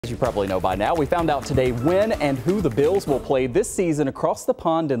As you probably know by now, we found out today when and who the Bills will play this season across the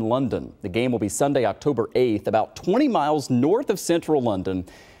pond in London. The game will be Sunday, October 8th, about 20 miles north of central London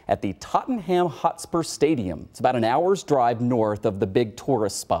at the Tottenham Hotspur Stadium. It's about an hour's drive north of the big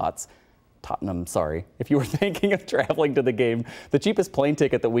tourist spots. Tottenham, sorry. If you were thinking of traveling to the game, the cheapest plane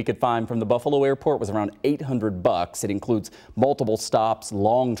ticket that we could find from the Buffalo airport was around $800. It includes multiple stops,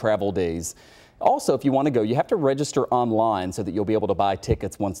 long travel days. Also, if you want to go, you have to register online so that you'll be able to buy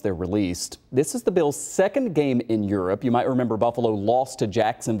tickets once they're released. This is the Bills' second game in Europe. You might remember Buffalo lost to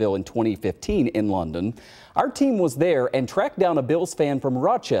Jacksonville in 2015 in London. Our team was there and tracked down a Bills fan from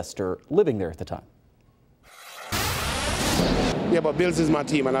Rochester living there at the time. Yeah, but Bills is my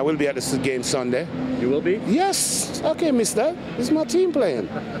team, and I will be at this game Sunday. You will be? Yes. Okay, mister. It's my team playing.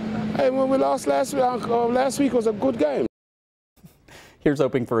 Hey, when we lost last week was a good game. Here's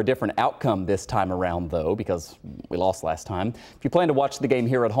hoping for a different outcome this time around, though, because we lost last time. If you plan to watch the game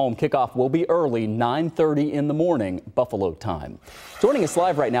here at home, kickoff will be early, 9:30 in the morning, Buffalo time. Joining us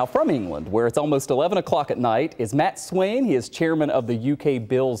live right now from England, where it's almost 11 o'clock at night, is Matt Swain. He is chairman of the UK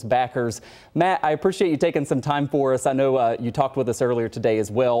Bills backers. Matt, I appreciate you taking some time for us. I know you talked with us earlier today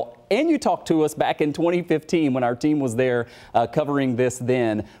as well, and you talked to us back in 2015 when our team was there covering this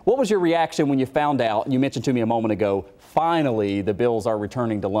then. What was your reaction when you found out, and you mentioned to me a moment ago, finally the Bills are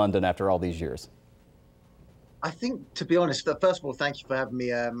returning to London after all these years? I think, to be honest, first of all, thank you for having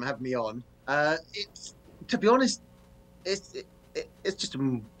me on. To be honest, it's just a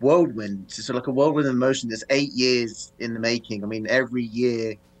whirlwind. It's like a whirlwind of emotion. There's 8 years in the making. I mean, every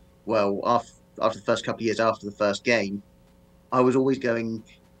year, well, after the first couple of years after the first game, I was always going,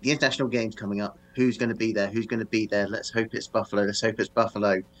 the international game's coming up. Who's going to be there? Who's going to be there? Let's hope it's Buffalo. Let's hope it's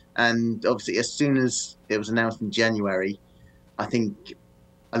Buffalo. And obviously, as soon as it was announced in January, I think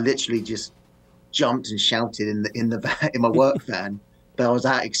I literally just jumped and shouted in my work van. But I was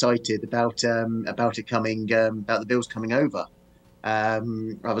that excited about it coming, about the Bills coming over. I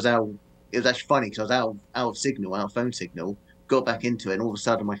was out. It was actually funny because I was out of signal, out of phone signal. Got back into it, and all of a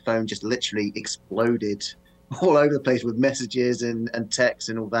sudden, my phone just literally exploded all over the place with messages and texts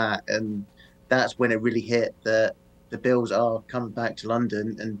and all that. And that's when it really hit that the Bills are coming back to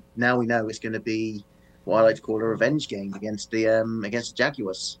London, and now we know it's going to be what I like to call a revenge game against the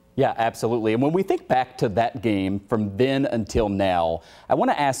Jaguars. Yeah, absolutely. And when we think back to that game from then until now, I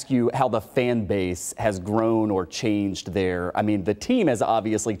want to ask you how the fan base has grown or changed there. I mean, the team has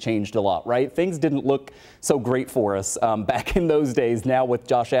obviously changed a lot, right? Things didn't look so great for us back in those days. Now with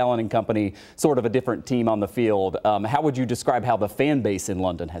Josh Allen and company, sort of a different team on the field. How would you describe how the fan base in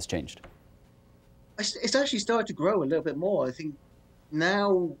London has changed? It's actually started to grow a little bit more. I think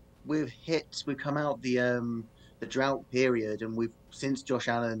now we've come out the drought period, and since Josh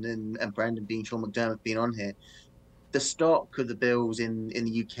Allen and Brandon Sean McDermott been on here, the stock of the Bills in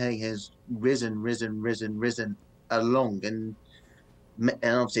the UK has risen along, and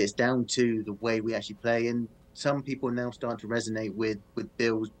obviously it's down to the way we actually play. And some people are now starting to resonate with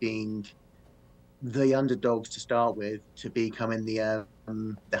Bills being the underdogs to start with, to becoming the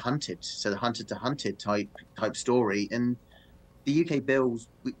hunted, so the hunted to hunted type story. And the UK Bills,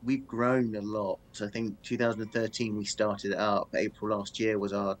 we've grown a lot. So I think 2013 we started it up. April last year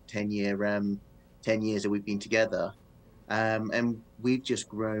was our 10 years that we've been together, and we've just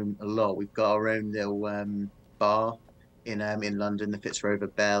grown a lot. We've got our own little bar in London, the Fitzrover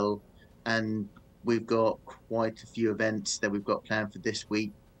Bell, and we've got quite a few events that we've got planned for this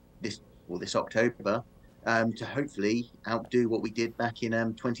October, to hopefully outdo what we did back in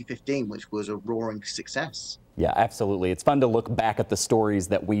 2015, which was a roaring success. Yeah, absolutely. It's fun to look back at the stories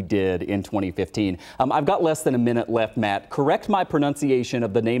that we did in 2015. I've got less than a minute left, Matt. Correct my pronunciation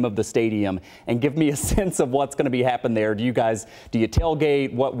of the name of the stadium and give me a sense of what's going to be happening there. Do you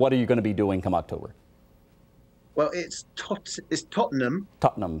tailgate? What are you going to be doing come October? Well, it's Tottenham.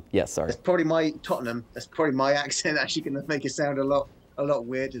 Tottenham, yes, sorry. That's probably my accent actually going to make it sound a lot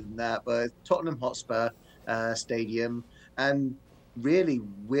weirder than that. But it's Tottenham Hotspur Stadium, and really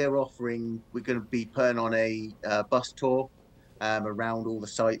we're going to be putting on a bus tour around all the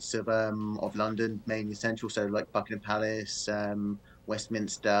sites of London, mainly central, so like Buckingham Palace,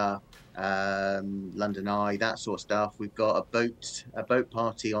 Westminster, London Eye, that sort of stuff. We've got a boat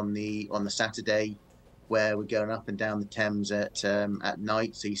party on the Saturday, where we're going up and down the Thames at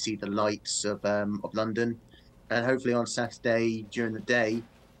night, so you see the lights of London. And hopefully on Saturday during the day,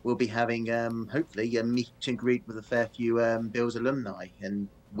 we'll be having hopefully a meet and greet with a fair few Bills alumni. And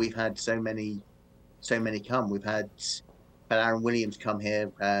we've had so many come. We've had Aaron Williams come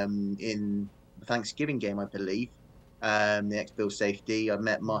here in the Thanksgiving game, I believe. The ex-Bills safety. I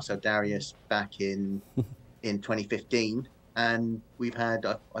met Marcel Darius back in 2015. And we've had,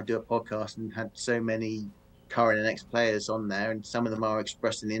 I do a podcast and had so many current and ex-players on there, and some of them are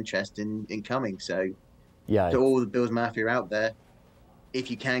expressing interest in coming. So Yeah, to all the Bills Mafia out there, if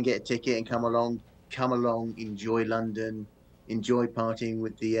you can get a ticket and come along, enjoy London, enjoy partying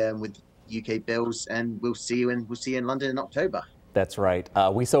with the UK Bills, and we'll see you in London in October. that's right.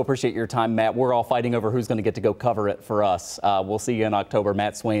 We so appreciate your time, Matt. We're all fighting over who's going to get to go cover it for us. We'll see you in October.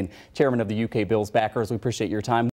 Matt Swain, chairman of the UK Bills backers. We appreciate your time.